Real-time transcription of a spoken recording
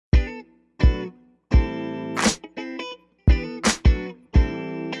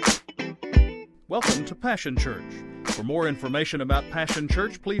Welcome to Passion Church. For more information about Passion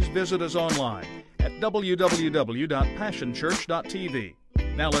Church, please visit us online at www.passionchurch.tv.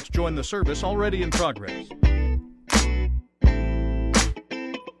 Now let's join the service already in progress.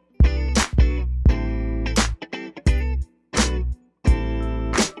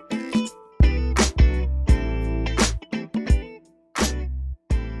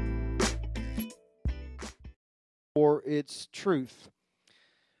 For its truth.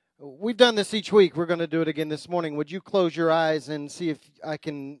 We've done this each week. We're going to do it again this morning. Would you close your eyes and see if I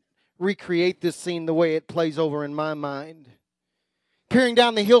can recreate this scene the way it plays over in my mind? Peering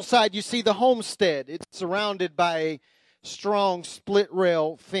down the hillside, you see the homestead. It's surrounded by a strong split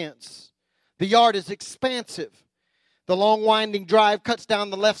rail fence. The yard is expansive. The long winding drive cuts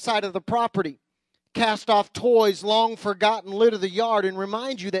down the left side of the property. Cast off toys long forgotten litter the yard and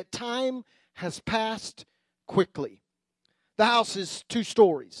remind you that time has passed quickly. The house is 2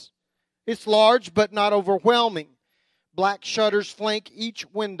 stories. It's large but not overwhelming. Black shutters flank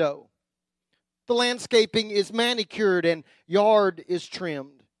each window. The landscaping is manicured and yard is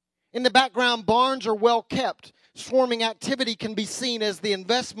trimmed. In the background, barns are well kept. Swarming activity can be seen as the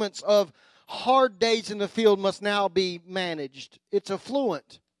investments of hard days in the field must now be managed. It's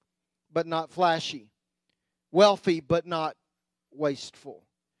affluent but not flashy. Wealthy but not wasteful.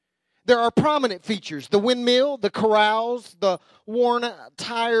 There are prominent features: the windmill, the corrals, the worn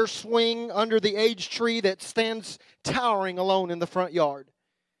tire swing under the aged tree that stands towering alone in the front yard.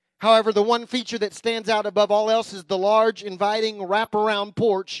 However, the one feature that stands out above all else is the large, inviting wraparound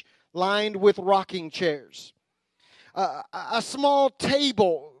porch lined with rocking chairs. A small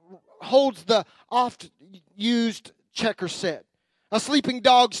table holds the oft-used checker set. A sleeping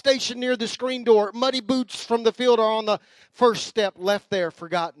dog stationed near the screen door. Muddy boots from the field are on the first step, left there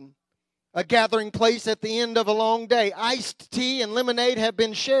forgotten. A gathering place at the end of a long day. Iced tea and lemonade have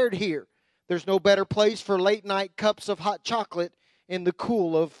been shared here. There's no better place for late night cups of hot chocolate in the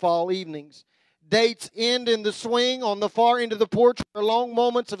cool of fall evenings. Dates end in the swing on the far end of the porch, where long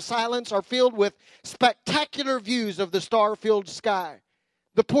moments of silence are filled with spectacular views of the star-filled sky.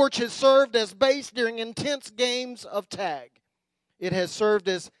 The porch has served as base during intense games of tag. It has served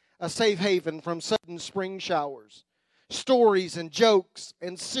as a safe haven from sudden spring showers. Stories and jokes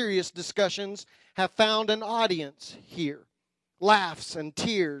and serious discussions have found an audience here. Laughs and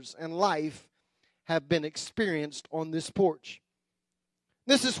tears and life have been experienced on this porch.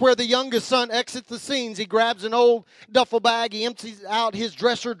 This is where the youngest son exits the scenes. He grabs an old duffel bag. He empties out his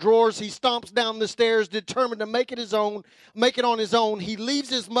dresser drawers. He stomps down the stairs, determined to make it on his own. He leaves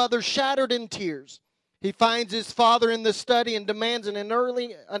his mother shattered in tears. He finds his father in the study and demands an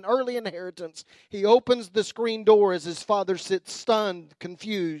early inheritance. He opens the screen door as his father sits stunned,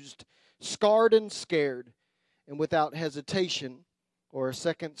 confused, scarred and scared, and without hesitation or a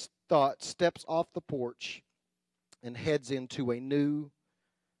second thought steps off the porch and heads into a new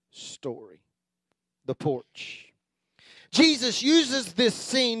story. The porch. Jesus uses this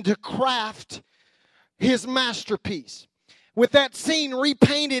scene to craft his masterpiece. With that scene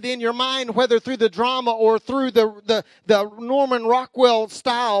repainted in your mind, whether through the drama or through the Norman Rockwell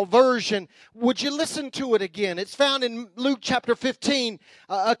style version, would you listen to it again? It's found in Luke chapter 15,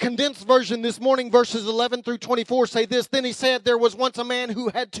 a condensed version this morning, verses 11 through 24 say this. Then he said, there was once a man who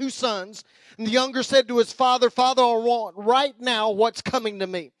had 2 sons, and the younger said to his father, Father, I want right now what's coming to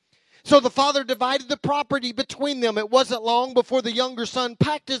me. So the father divided the property between them. It wasn't long before the younger son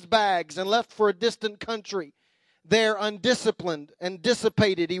packed his bags and left for a distant country. There, undisciplined and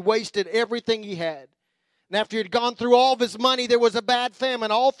dissipated, he wasted everything he had. And after he had gone through all of his money, there was a bad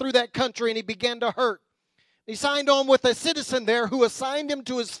famine all through that country, and he began to hurt. He signed on with a citizen there who assigned him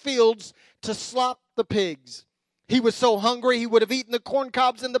to his fields to slop the pigs. He was so hungry he would have eaten the corn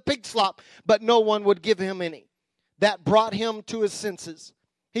cobs and the pig slop, but no one would give him any. That brought him to his senses.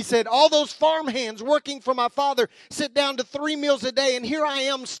 He said, all those farm hands working for my father sit down to 3 meals a day, and here I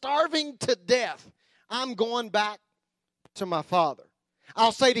am starving to death. I'm going back to my father.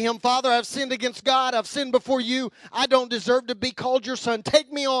 I'll say to him, Father, I've sinned against God. I've sinned before you. I don't deserve to be called your son.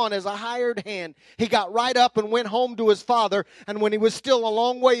 Take me on as a hired hand. He got right up and went home to his father. And when he was still a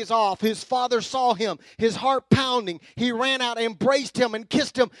long ways off, his father saw him, his heart pounding. He ran out, embraced him, and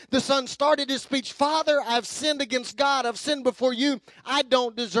kissed him. The son started his speech, Father, I've sinned against God. I've sinned before you. I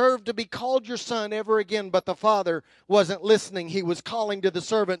don't deserve to be called your son ever again. But the father wasn't listening. He was calling to the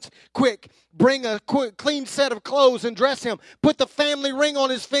servants, quick, bring a clean set of clothes and dress him. Put the family ring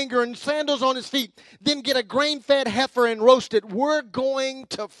on his finger and sandals on his feet. Then get a grain-fed heifer and roast it. We're going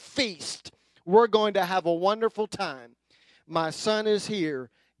to feast. We're going to have a wonderful time. My son is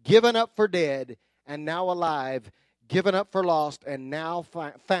here, given up for dead, and now alive, given up for lost, and now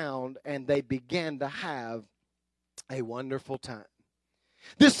found, and they began to have a wonderful time.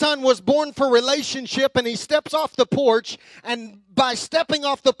 This son was born for relationship, and he steps off the porch, and by stepping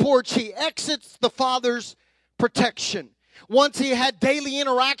off the porch, he exits the father's protection. Once he had daily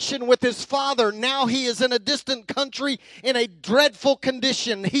interaction with his father, now he is in a distant country in a dreadful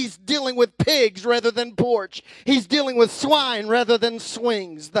condition. He's dealing with pigs rather than porch. He's dealing with swine rather than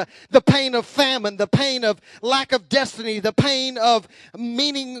swings. The pain of famine, the pain of lack of destiny, the pain of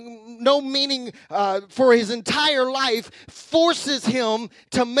no meaning for his entire life forces him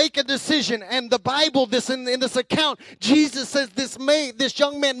to make a decision. And the Bible, in this account, Jesus says this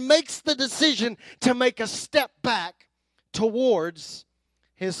young man makes the decision to make a step back towards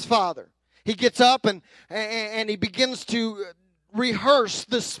his father. He gets up and he begins to rehearse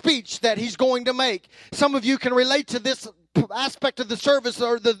the speech that he's going to make. Some of you can relate to this aspect of the service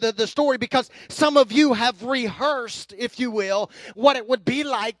or the story, because some of you have rehearsed, if you will, what it would be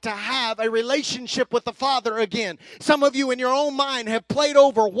like to have a relationship with the Father again. Some of you in your own mind have played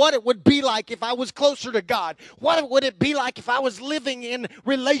over what it would be like if I was closer to God. What would it be like if I was living in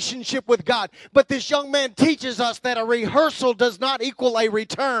relationship with God? But this young man teaches us that a rehearsal does not equal a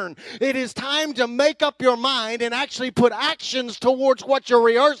return. It is time to make up your mind and actually put actions towards what you're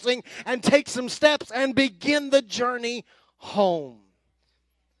rehearsing and take some steps and begin the journey home.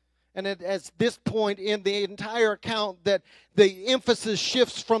 And at this point in the entire account, that the emphasis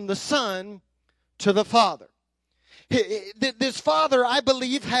shifts from the son to the father. This father, I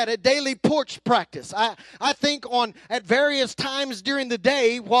believe, had a daily porch practice. I think at various times during the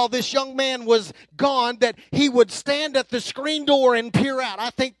day while this young man was gone, that he would stand at the screen door and peer out.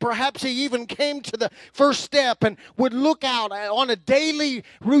 I think perhaps he even came to the first step and would look out on a daily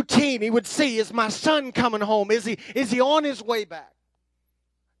routine. He would see, is my son coming home? Is he on his way back?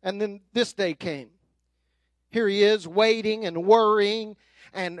 And then this day came. Here he is waiting and worrying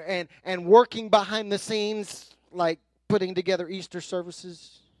and working behind the scenes, like putting together Easter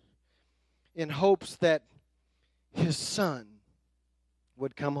services in hopes that his son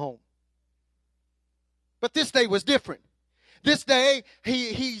would come home. But this day was different. This day,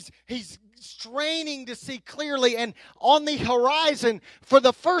 he's straining to see clearly, and on the horizon, for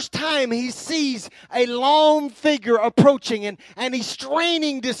the first time, he sees a lone figure approaching, and he's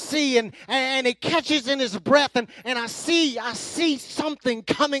straining to see, and it catches in his breath, and I see something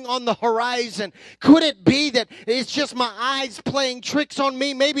coming on the horizon. Could it be that it's just my eyes playing tricks on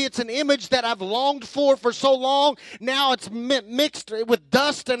me? Maybe it's an image that I've longed for so long. Now it's mixed with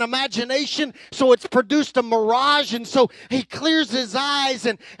dust and imagination, so it's produced a mirage, and so he clears his eyes,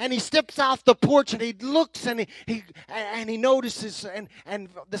 and he steps off the porch, and he looks, and he notices, and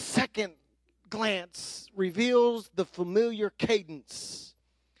the second glance reveals the familiar cadence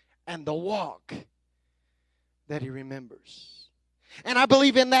and the walk that he remembers. And I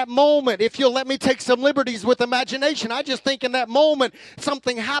believe in that moment, if you'll let me take some liberties with imagination, I just think in that moment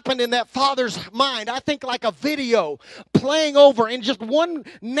something happened in that father's mind. I think like a video playing over in just 1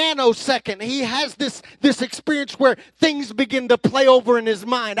 nanosecond. He has this experience where things begin to play over in his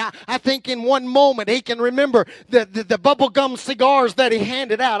mind. I think in one moment he can remember the bubblegum cigars that he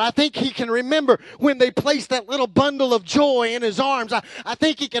handed out. I think he can remember when they placed that little bundle of joy in his arms. I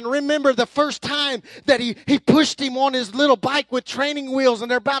think he can remember the first time that he pushed him on his little bike with training wheels,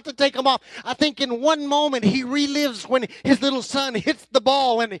 and they're about to take him off. I think in one moment he relives when his little son hits the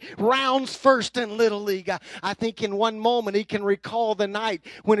ball and he rounds first in Little League. I think in one moment he can recall the night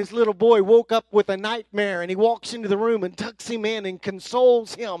when his little boy woke up with a nightmare, and he walks into the room and tucks him in and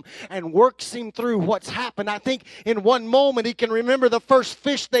consoles him and works him through what's happened. I think in one moment he can remember the first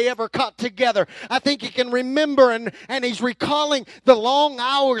fish they ever caught together. I think he can remember, and he's recalling the long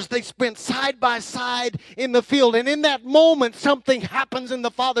hours they spent side by side in the field. And in that moment, something happens in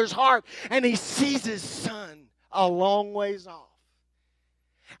the father's heart, and he sees his son a long ways off.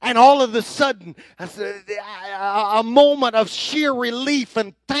 And all of a sudden, a moment of sheer relief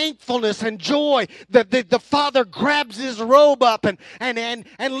and thankfulness and joy that the father grabs his robe up and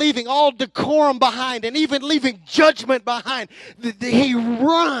leaving all decorum behind, and even leaving judgment behind, he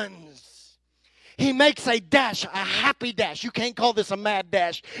runs. He makes a dash, a happy dash. You can't call this a mad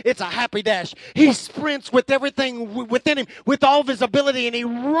dash. It's a happy dash. He sprints with everything within him, with all of his ability, and he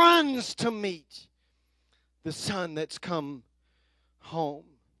runs to meet the son that's come home.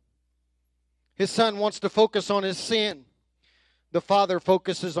 His son wants to focus on his sin. The father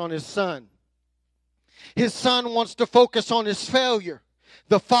focuses on his son. His son wants to focus on his failure.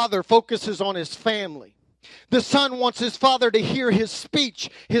 The father focuses on his family. The son wants his father to hear his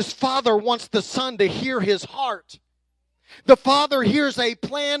speech. His father wants the son to hear his heart. The father hears a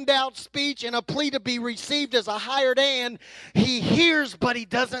planned out speech and a plea to be received as a hired hand. He hears, but he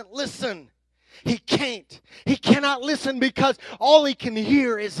doesn't listen. He can't. He cannot listen because all he can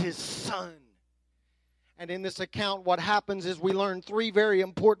hear is his son. And in this account, what happens is we learn three very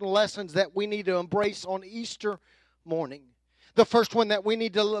important lessons that we need to embrace on Easter morning. The first one that we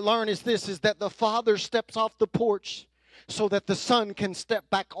need to learn is this, is that the father steps off the porch so that the son can step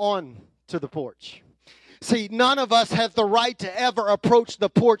back on to the porch. See, none of us have the right to ever approach the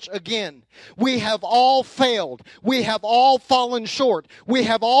porch again. We have all failed. We have all fallen short. We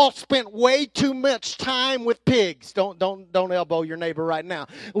have all spent way too much time with pigs. Don't elbow your neighbor right now.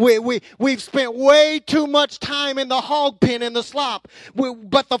 We've spent way too much time in the hog pen in the slop.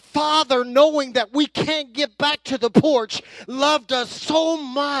 But the Father, knowing that we can't get back to the porch, loved us so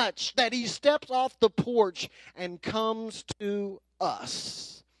much that he steps off the porch and comes to us.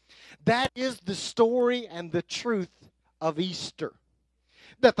 That is the story and the truth of Easter.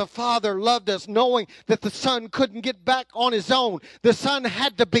 That the Father loved us knowing that the Son couldn't get back on his own. The Son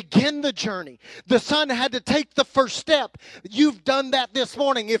had to begin the journey. The Son had to take the first step. You've done that this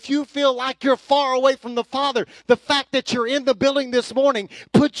morning. If you feel like you're far away from the Father, the fact that you're in the building this morning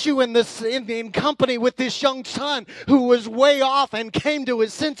puts you in company with this young son who was way off and came to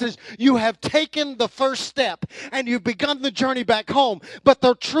his senses. You have taken the first step and you've begun the journey back home. But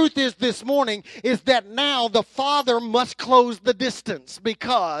the truth is this morning is that now the Father must close the distance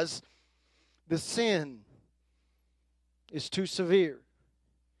because the sin is too severe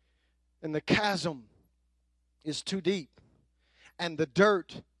and the chasm is too deep and the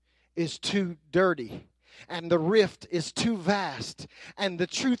dirt is too dirty and the rift is too vast. And the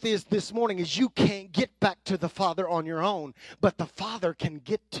truth is this morning is you can't get back to the Father on your own, but the Father can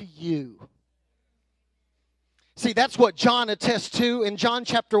get to you. See, that's what John attests to in John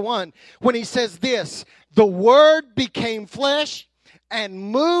chapter 1 when he says this, the Word became flesh and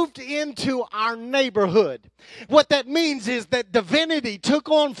moved into our neighborhood. What that means is that divinity took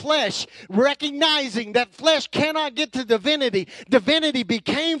on flesh, recognizing that flesh cannot get to divinity. Divinity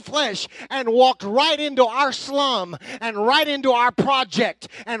became flesh and walked right into our slum and right into our project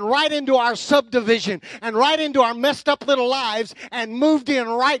and right into our subdivision and right into our messed up little lives and moved in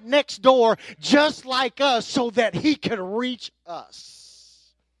right next door just like us so that he could reach us.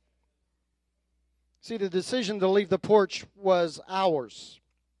 See, the decision to leave the porch was ours.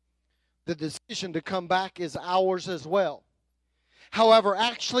 The decision to come back is ours as well. However,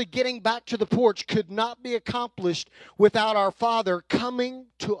 actually getting back to the porch could not be accomplished without our Father coming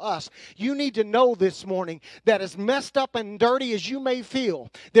to us. You need to know this morning that as messed up and dirty as you may feel,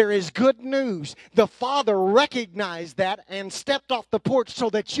 there is good news. The Father recognized that and stepped off the porch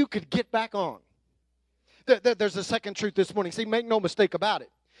so that you could get back on. There's a second truth this morning. See, make no mistake about it.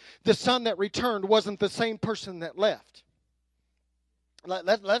 The son that returned wasn't the same person that left.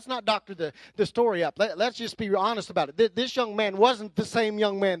 Let's not doctor the story up. Let's just be honest about it. This young man wasn't the same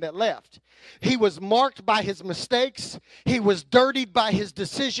young man that left. He was marked by his mistakes. He was dirtied by his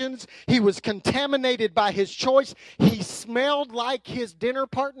decisions. He was contaminated by his choice. He smelled like his dinner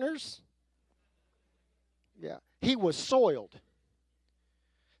partners. Yeah, he was soiled.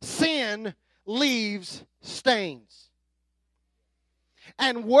 Sin leaves stains.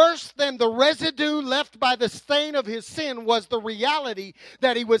 And worse than the residue left by the stain of his sin was the reality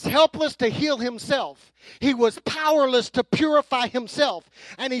that he was helpless to heal himself. He was powerless to purify himself.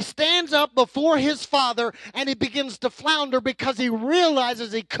 And he stands up before his Father and he begins to flounder because he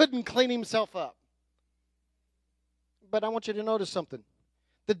realizes he couldn't clean himself up. But I want you to notice something.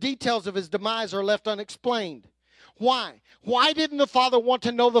 The details of his demise are left unexplained. Why? Why didn't the Father want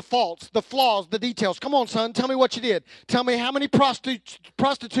to know the faults, the flaws, the details? Come on, son, tell me what you did. Tell me how many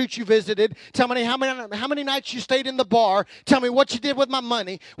prostitutes you visited. Tell me how many nights you stayed in the bar. Tell me what you did with my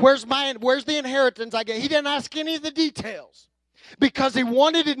money. Where's the inheritance I get? He didn't ask any of the details because he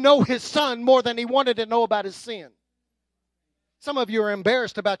wanted to know his son more than he wanted to know about his sin. Some of you are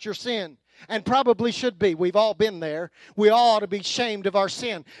embarrassed about your sin. And probably should be. We've all been there. We all ought to be ashamed of our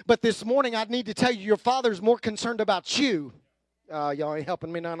sin. But this morning, I need to tell you, your Father's more concerned about you. Y'all ain't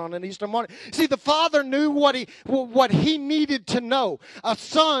helping me none on an Easter morning. See, the Father knew what he needed to know. A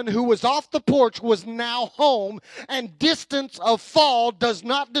son who was off the porch was now home, and distance of fall does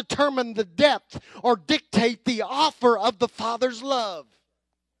not determine the depth or dictate the offer of the Father's love.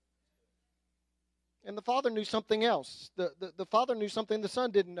 And the Father knew something else. The Father knew something the Son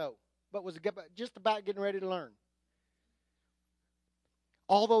didn't know, but was just about getting ready to learn.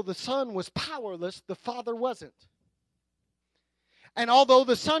 Although the Son was powerless, the Father wasn't. And although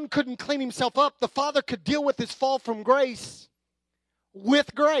the Son couldn't clean himself up, the Father could deal with his fall from grace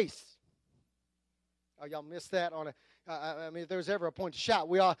with grace. Oh, y'all missed that on a... I mean, if there's ever a point to shout,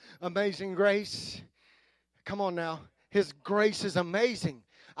 we are Amazing Grace. Come on now. His grace is amazing.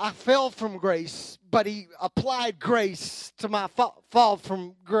 I fell from grace, but he applied grace to my fall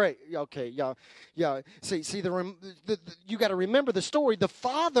from grace. Okay, yeah. See, you got to remember the story. The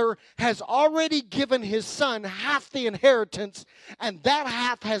Father has already given his Son half the inheritance, and that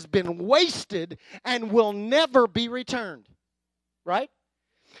half has been wasted and will never be returned. Right?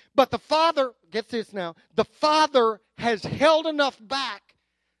 But the Father, get this now, the Father has held enough back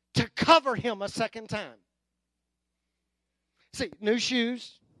to cover him a second time. See, new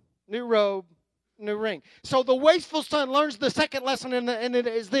shoes, new robe, new ring. So the wasteful son learns the second lesson, and it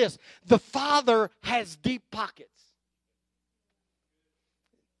is this. The Father has deep pockets.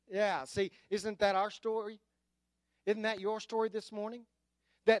 Yeah, see, isn't that our story? Isn't that your story this morning?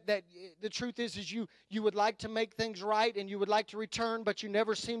 That the truth is you would like to make things right and you would like to return, but you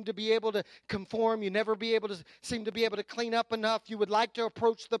never seem to be able to conform. You never seem to be able to clean up enough. You would like to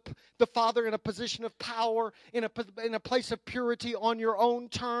approach the Father in a position of power, in a place of purity on your own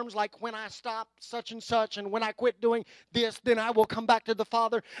terms, like when I stop such and such and when I quit doing this, then I will come back to the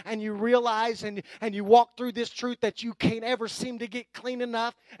Father. And you realize and you walk through this truth that you can't ever seem to get clean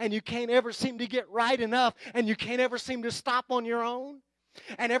enough, and you can't ever seem to get right enough, and you can't ever seem to stop on your own.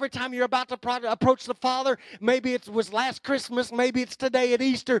 And every time you're about to approach the Father, maybe it was last Christmas, maybe it's today at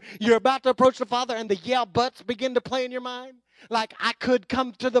Easter, you're about to approach the Father and the yeah buts begin to play in your mind. Like, I could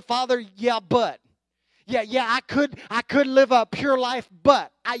come to the Father, yeah, but. Yeah, I could live a pure life,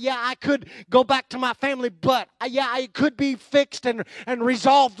 but. I could go back to my family, but. I could be fixed and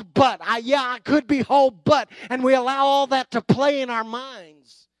resolved, but. I could be whole, but. And we allow all that to play in our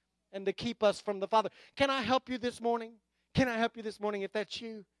minds and to keep us from the Father. Can I help you this morning? Can I help you this morning if that's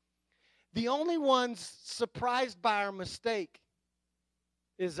you? The only ones surprised by our mistake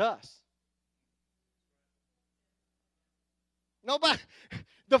is us. Nobody.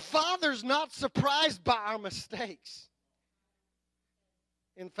 The Father's not surprised by our mistakes.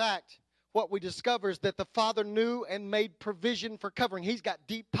 In fact, what we discover is that the Father knew and made provision for covering. He's got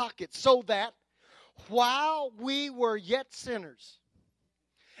deep pockets so that while we were yet sinners,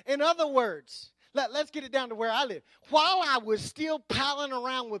 in other words, let's get it down to where I live. While I was still palling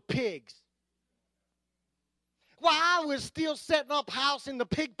around with pigs, while I was still setting up house in the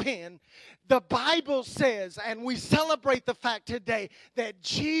pig pen, the Bible says, and we celebrate the fact today, that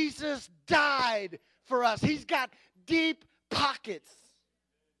Jesus died for us. He's got deep pockets.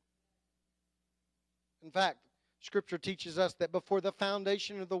 In fact, Scripture teaches us that before the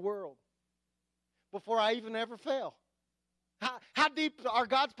foundation of the world, before I even ever fell, how deep are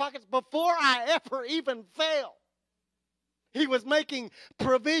God's pockets? Before I ever even fell, He was making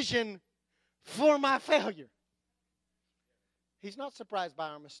provision for my failure. He's not surprised by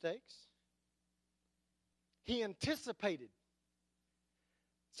our mistakes. He anticipated.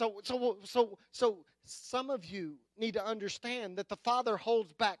 So some of you need to understand that the Father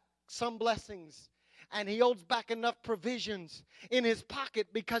holds back some blessings, and He holds back enough provisions in His pocket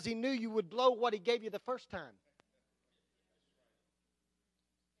because He knew you would blow what He gave you the first time.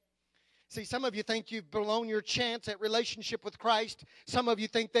 See, some of you think you've blown your chance at relationship with Christ. Some of you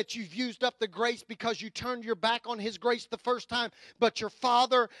think that you've used up the grace because you turned your back on His grace the first time. But your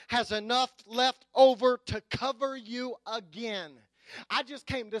Father has enough left over to cover you again. I just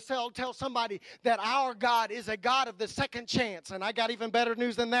came to tell somebody that our God is a God of the second chance. And I got even better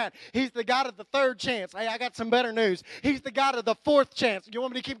news than that. He's the God of the third chance. Hey, I got some better news. He's the God of the fourth chance. You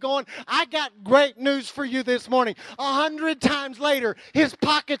want me to keep going? I got great news for you this morning. 100 times later, His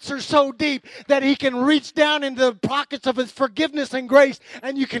pockets are so deep that He can reach down into the pockets of His forgiveness and grace,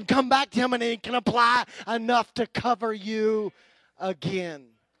 and you can come back to Him and He can apply enough to cover you again.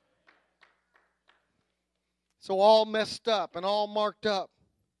 So all messed up and all marked up,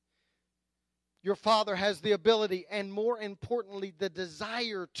 your Father has the ability and, more importantly, the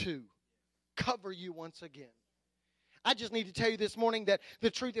desire to cover you once again. I just need to tell you this morning that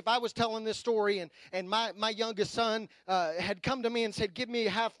the truth, if I was telling this story and my youngest son had come to me and said, give me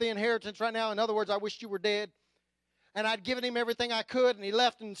half the inheritance right now. In other words, I wish you were dead. And I'd given him everything I could, and he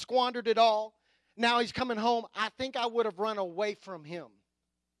left and squandered it all. Now he's coming home. I think I would have run away from him.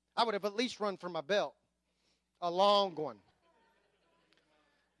 I would have at least run for my belt. A long one.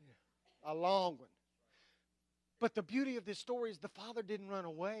 A long one. But the beauty of this story is the Father didn't run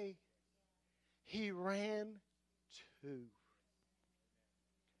away. He ran to.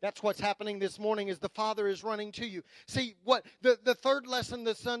 That's what's happening this morning is the Father is running to you. See, what the third lesson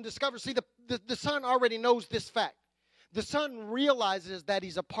the Son discovers. See, the Son already knows this fact. The Son realizes that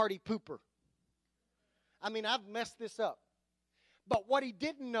he's a party pooper. I mean, I've messed this up. But what he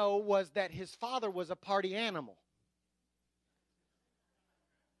didn't know was that his father was a party animal.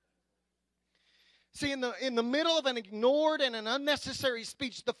 See, in the middle of an ignored and an unnecessary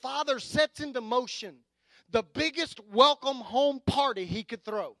speech, the father sets into motion the biggest welcome home party he could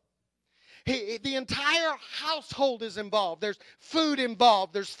throw. The entire household is involved. There's food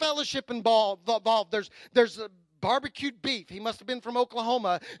involved. There's fellowship involved. There's barbecued beef. He must have been from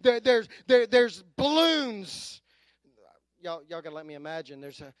Oklahoma. There's balloons. Y'all got to let me imagine.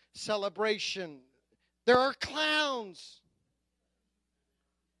 There's a celebration. There are clowns.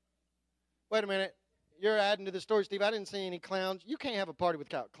 Wait a minute. You're adding to the story, Steve. I didn't see any clowns. You can't have a party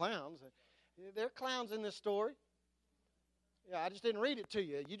without clowns. There are clowns in this story. Yeah, I just didn't read it to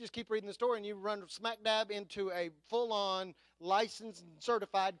you. You just keep reading the story and you run smack dab into a full-on licensed and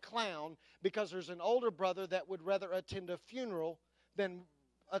certified clown because there's an older brother that would rather attend a funeral than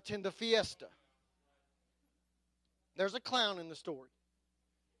attend a fiesta. There's a clown in the story.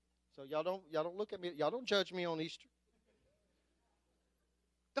 So y'all don't look at me. Y'all don't judge me on Easter.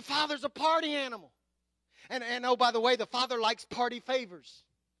 The father's a party animal. And oh, by the way, the father likes party favors.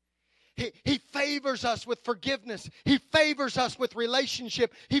 He favors us with forgiveness. He favors us with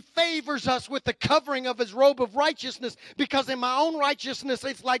relationship. He favors us with the covering of his robe of righteousness, because in my own righteousness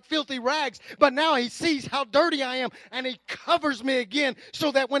it's like filthy rags. But now he sees how dirty I am and he covers me again,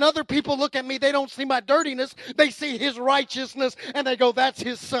 so that when other people look at me, they don't see my dirtiness. They see his righteousness and they go, that's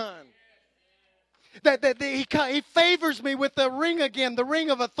his son. He favors me with the ring again, the ring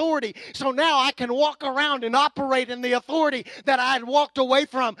of authority. So now I can walk around and operate in the authority that I had walked away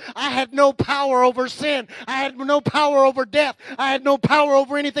from. I had no power over sin. I had no power over death. I had no power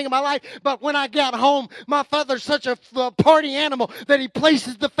over anything in my life. But when I got home, my father's such a party animal that he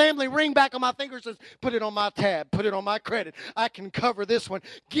places the family ring back on my finger and says, put it on my tab, put it on my credit. I can cover this one.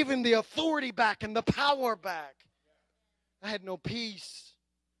 Give him the authority back and the power back. I had no peace.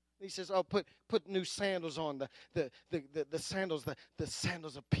 He says, oh, put new sandals on, the sandals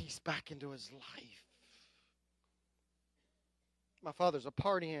of peace back into his life. My father's a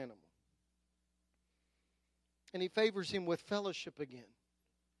party animal. And he favors him with fellowship again.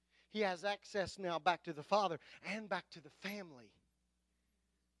 He has access now back to the father and back to the family.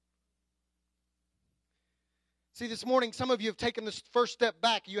 See, this morning, some of you have taken this first step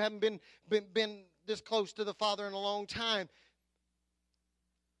back. You haven't been this close to the father in a long time.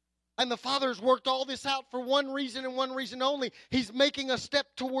 And the Father's worked all this out for one reason and one reason only. He's making a step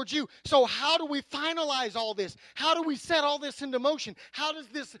towards you. So how do we finalize all this? How do we set all this into motion? How does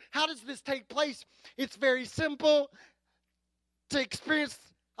this take place? It's very simple. To experience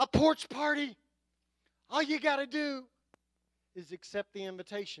a porch party, all you got to do is accept the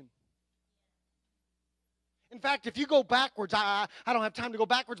invitation. In fact, if you go backwards, I don't have time to go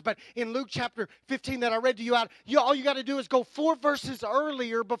backwards, but in Luke chapter 15 that I read to you out, all you got to do is go 4 verses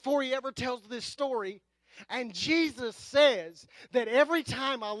earlier before he ever tells this story. And Jesus says that every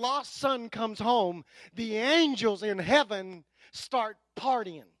time a lost son comes home, the angels in heaven start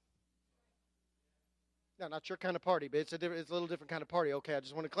partying. Now, not your kind of party, but it's a little different kind of party. Okay, I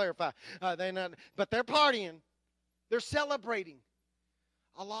just want to clarify. But they're partying. They're celebrating.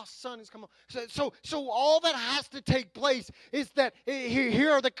 A lost son has come home. So all that has to take place is that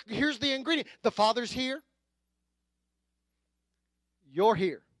here's the ingredient. The Father's here. You're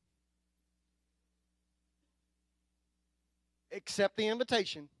here. Accept the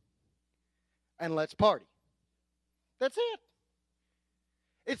invitation and let's party. That's it.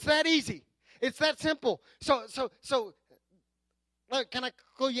 It's that easy. It's that simple. So look, can I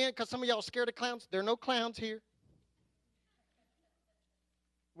clue you in? Because some of y'all are scared of clowns. There are no clowns here.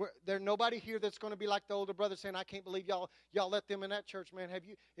 There's nobody here that's going to be like the older brother saying, I can't believe y'all let them in that church, man.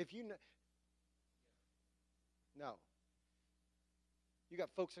 No. You got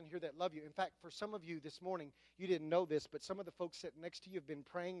folks in here that love you. In fact, for some of you this morning, you didn't know this, but some of the folks sitting next to you have been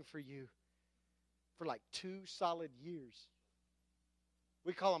praying for you for like 2 solid years.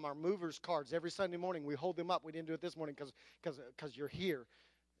 We call them our movers cards. Every Sunday morning, we hold them up. We didn't do it this morning because you're here.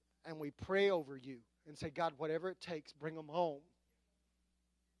 And we pray over you and say, God, whatever it takes, bring them home.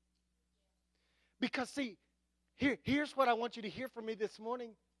 Because, see, here's what I want you to hear from me this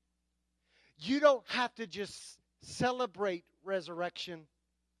morning. You don't have to just celebrate resurrection.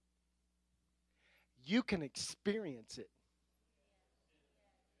 You can experience it.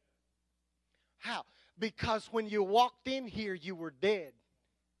 How? Because when you walked in here, you were dead.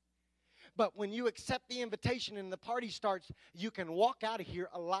 But when you accept the invitation and the party starts, you can walk out of here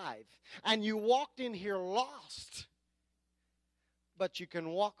alive. And you walked in here lost, but you can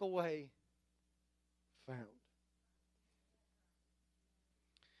walk away found.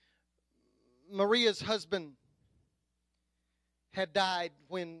 Maria's husband had died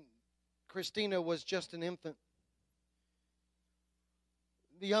when Christina was just an infant.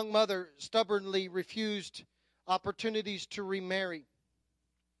 the young mother stubbornly refused opportunities to remarry.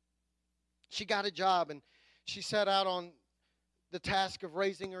 She got a job and she set out on the task of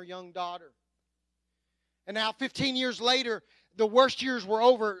raising her young daughter. And now, 15 years later, the worst years were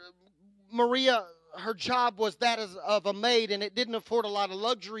over. Maria, her job was that of a maid, and it didn't afford a lot of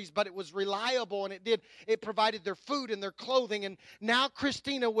luxuries, but it was reliable, and it provided their food and their clothing. And now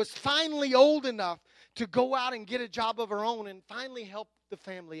Christina was finally old enough to go out and get a job of her own and finally help the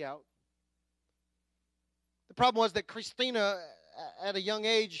family out. The problem was that Christina, at a young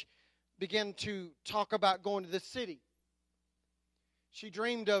age, began to talk about going to the city. She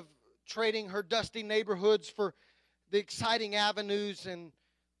dreamed of trading her dusty neighborhoods for the exciting avenues and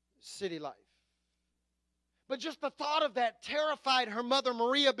city life. But just the thought of that terrified her mother,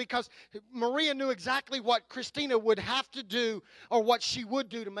 Maria, because Maria knew exactly what Christina would have to do or what she would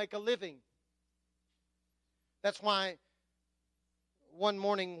do to make a living. That's why one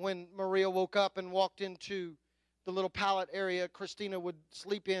morning when Maria woke up and walked into the little pallet area Christina would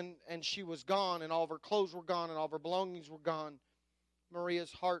sleep in, and she was gone, and all of her clothes were gone, and all of her belongings were gone,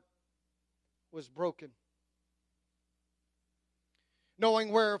 Maria's heart was broken.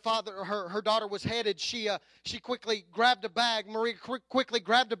 Knowing where her daughter was headed, she quickly grabbed a bag. Maria quickly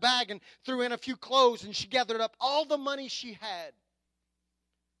grabbed a bag and threw in a few clothes, and she gathered up all the money she had.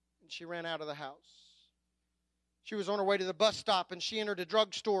 And she ran out of the house. She was on her way to the bus stop, and she entered a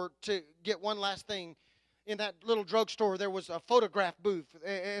drugstore to get one last thing. In that little drugstore, there was a photograph booth.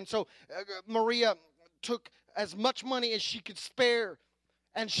 And so Maria took as much money as she could spare,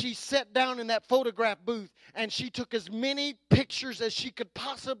 and she sat down in that photograph booth, and she took as many pictures as she could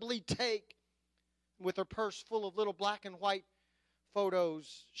possibly take. With her purse full of little black and white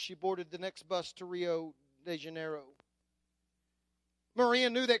photos, she boarded the next bus to Rio de Janeiro. Maria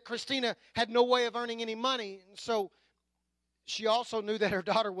knew that Christina had no way of earning any money, and so she also knew that her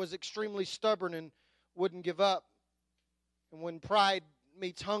daughter was extremely stubborn and wouldn't give up. And when pride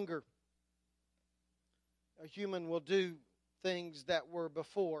meets hunger, a human will do things that were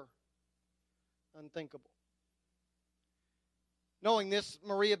before unthinkable. Knowing this,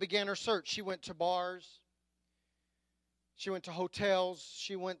 Maria began her search. She went to bars. She went to hotels.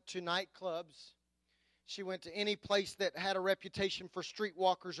 She went to nightclubs. She went to any place that had a reputation for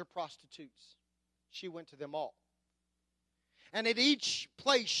streetwalkers or prostitutes. She went to them all. And at each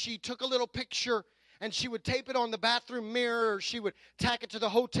place, she took a little picture and she would tape it on the bathroom mirror, or she would tack it to the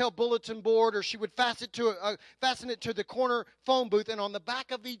hotel bulletin board, or she would fasten it to the corner phone booth. And on the back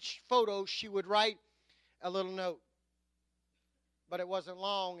of each photo, she would write a little note. But it wasn't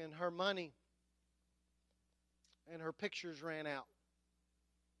long, and her money and her pictures ran out.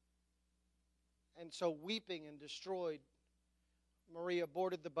 And so, weeping and destroyed, Maria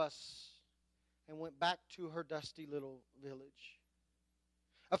boarded the bus and went back to her dusty little village.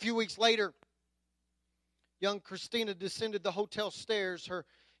 A few weeks later, young Christina descended the hotel stairs. Her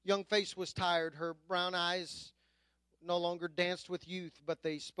young face was tired. Her brown eyes no longer danced with youth, but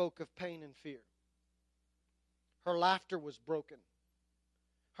they spoke of pain and fear. Her laughter was broken.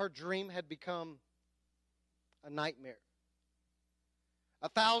 Her dream had become a nightmare.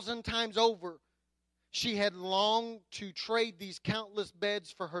 1,000 times over, she had longed to trade these countless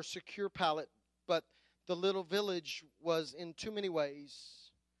beds for her secure pallet, but the little village was in too many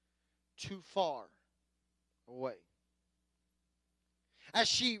ways too far away. As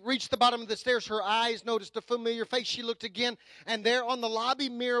she reached the bottom of the stairs, her eyes noticed a familiar face. She looked again, and there on the lobby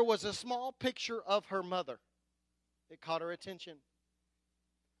mirror was a small picture of her mother. It caught her attention.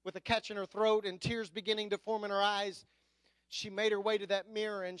 With a catch in her throat and tears beginning to form in her eyes, she made her way to that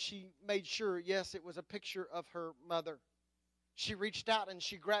mirror, and she made sure, yes, it was a picture of her mother. She reached out and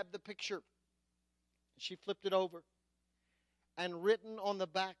she grabbed the picture. She flipped it over, and written on the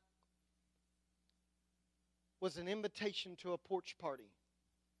back was an invitation to a porch party.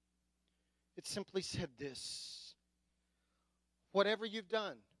 It simply said this: whatever you've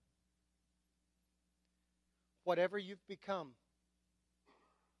done, whatever you've become,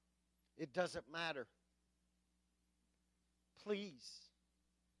 it doesn't matter. Please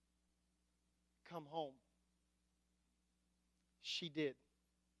come home. She did.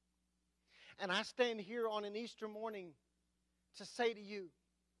 And I stand here on an Easter morning to say to you,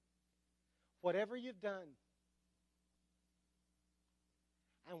 whatever you've done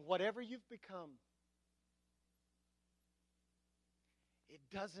and whatever you've become, it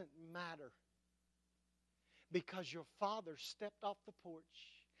doesn't matter, because your Father stepped off the porch,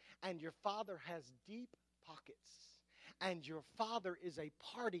 and your Father has deep pockets, and your Father is a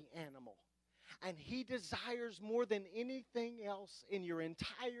party animal, and He desires more than anything else in your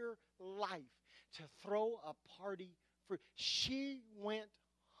entire life to throw a party for. She went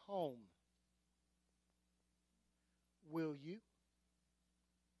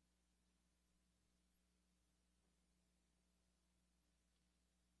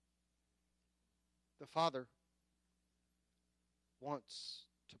Father wants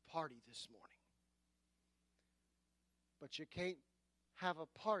to party this morning. But you can't have a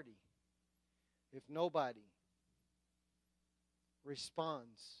party if nobody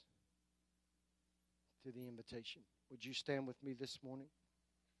responds to the invitation. Would you stand with me this morning?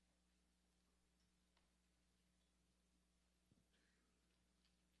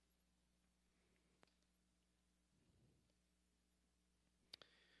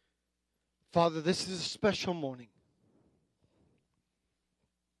 Father, this is a special morning.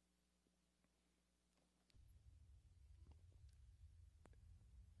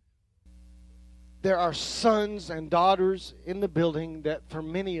 There are sons and daughters in the building that for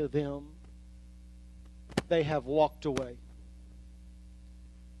many of them, they have walked away.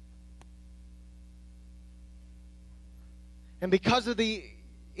 And because of the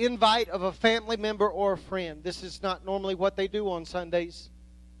invite of a family member or a friend, this is not normally what they do on Sundays.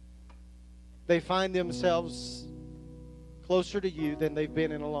 They find themselves closer to you than they've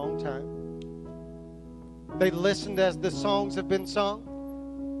been in a long time. They listened as the songs have been sung.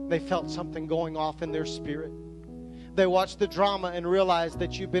 They felt something going off in their spirit. They watched the drama and realized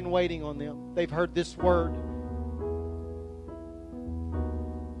that you've been waiting on them. They've heard this word.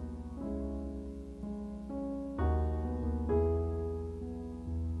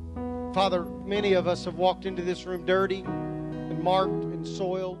 Father, many of us have walked into this room dirty and marked and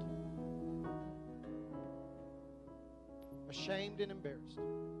soiled, ashamed and embarrassed.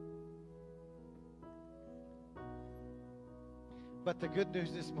 But the good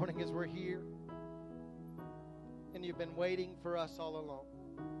news this morning is we're here, and you've been waiting for us all along.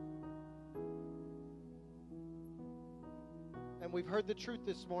 And we've heard the truth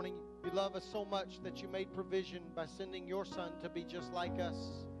this morning. You love us so much that you made provision by sending your Son to be just like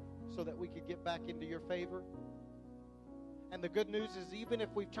us so that we could get back into your favor. And the good news is even if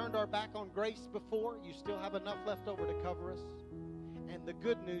we've turned our back on grace before, you still have enough left over to cover us. And the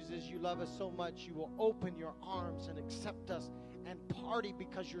good news is you love us so much, you will open your arms and accept us and party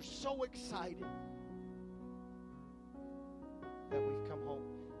because you're so excited that we've come home.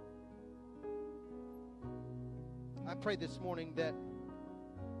 I pray this morning that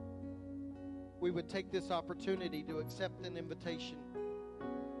we would take this opportunity to accept an invitation,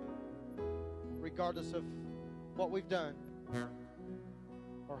 regardless of what we've done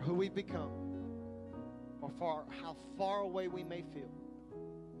or who we've become or how far away we may feel.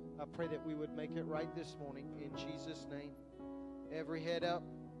 I pray that we would make it right this morning in Jesus' name. Every head up,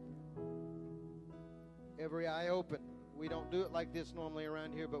 every eye open. We don't do it like this normally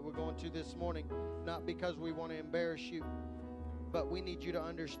around here, but we're going to this morning, not because we want to embarrass you, but we need you to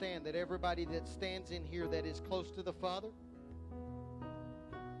understand that everybody that stands in here that is close to the Father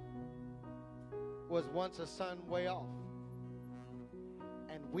was once a son way off.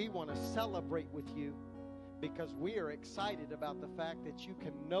 And we want to celebrate with you because we are excited about the fact that you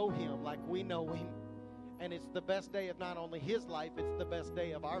can know Him like we know Him. And it's the best day of not only His life, it's the best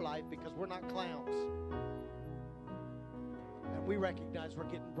day of our life because we're not clowns. And we recognize we're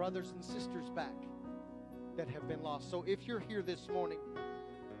getting brothers and sisters back that have been lost. So if you're here this morning,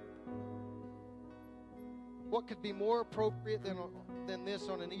 what could be more appropriate than this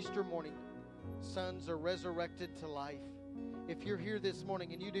on an Easter morning? Sons are resurrected to life. If you're here this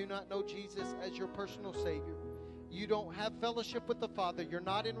morning and you do not know Jesus as your personal Savior, you don't have fellowship with the Father, you're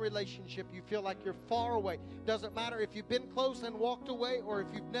not in relationship, you feel like you're far away. Doesn't matter if you've been close and walked away or if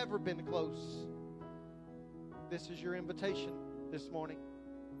you've never been close. This is your invitation this morning.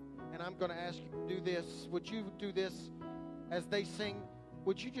 And I'm going to ask you to do this. Would you do this as they sing?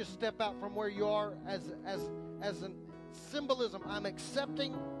 Would you just step out from where you are as a symbolism? I'm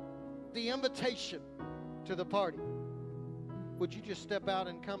accepting the invitation to the party. Would you just step out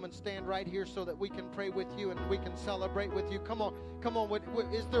and come and stand right here so that we can pray with you and we can celebrate with you? Come on, come on.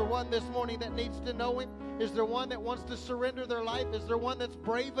 Is there one this morning that needs to know Him? Is there one that wants to surrender their life? Is there one that's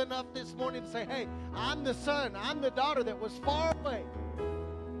brave enough this morning to say, hey, I'm the son, I'm the daughter that was far away?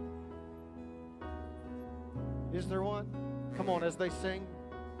 Is there one? Come on, as they sing.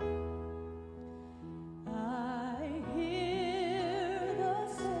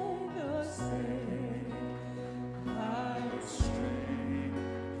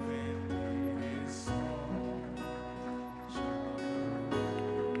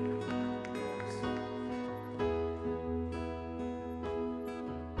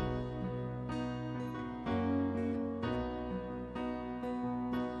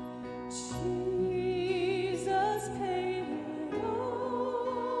 Jesus paid it all.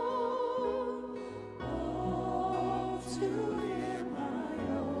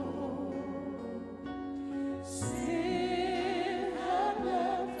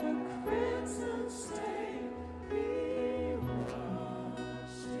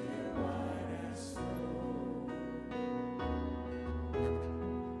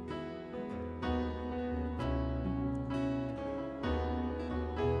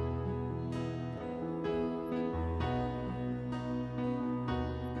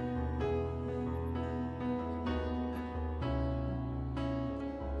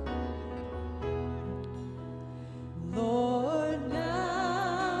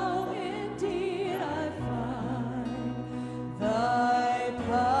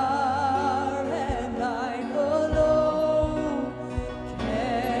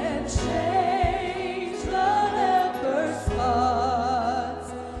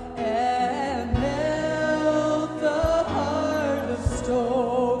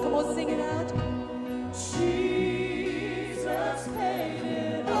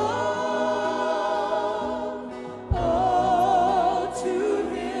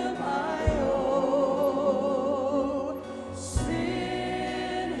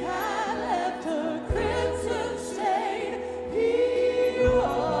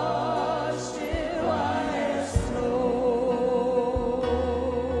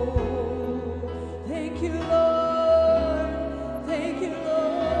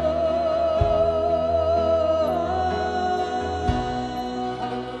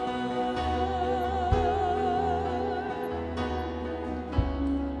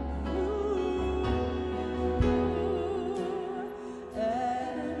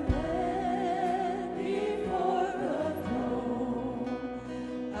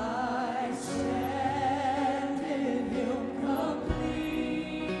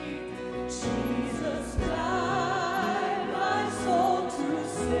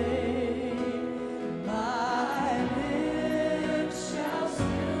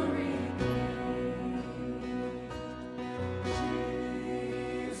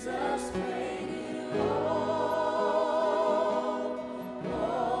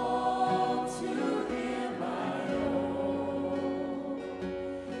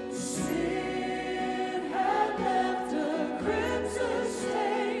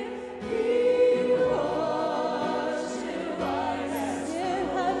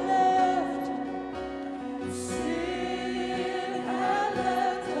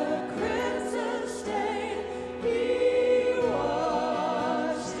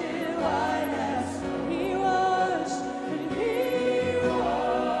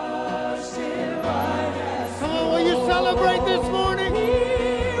 celebrate this morning?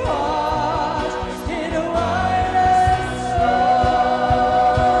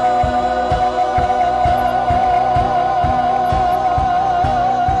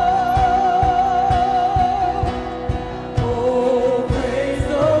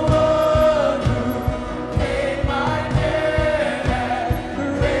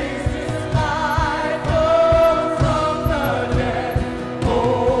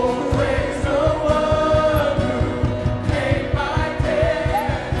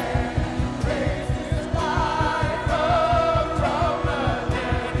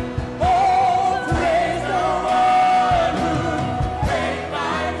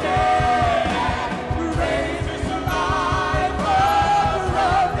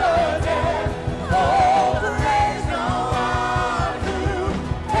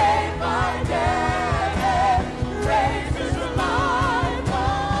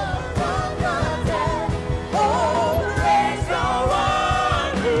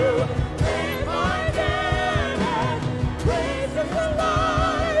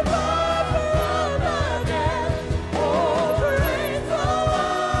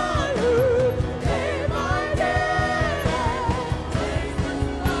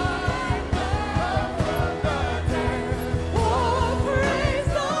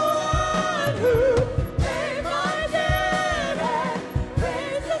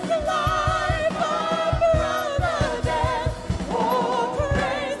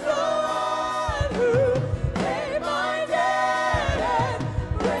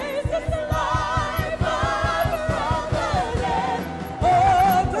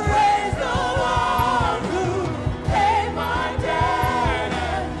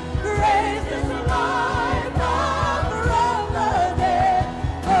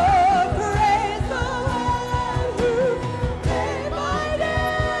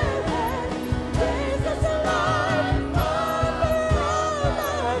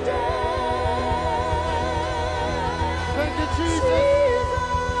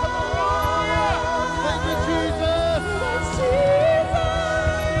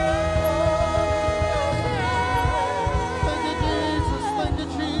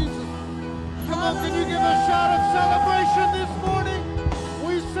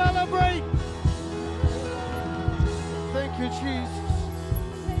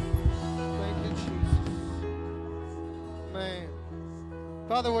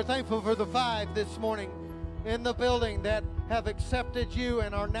 Father, we're thankful for the 5 this morning in the building that have accepted you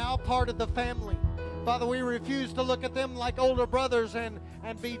and are now part of the family. Father, we refuse to look at them like older brothers and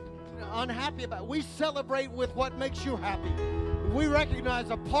be unhappy about it. We celebrate with what makes you happy. We recognize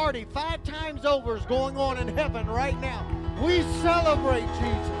a party 5 times over is going on in heaven right now. We celebrate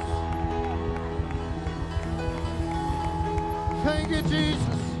Jesus. Thank you,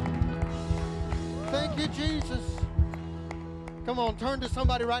 Jesus. Thank you, Jesus. Come on, turn to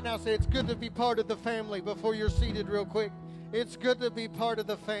somebody right now and say, it's good to be part of the family before you're seated real quick. It's good to be part of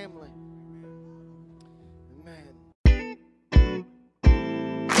the family. Amen.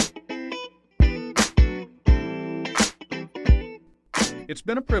 It's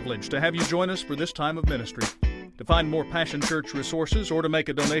been a privilege to have you join us for this time of ministry. To find more Passion Church resources or to make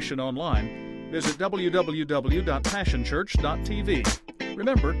a donation online, visit www.passionchurch.tv.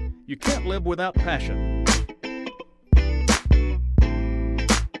 Remember, you can't live without passion.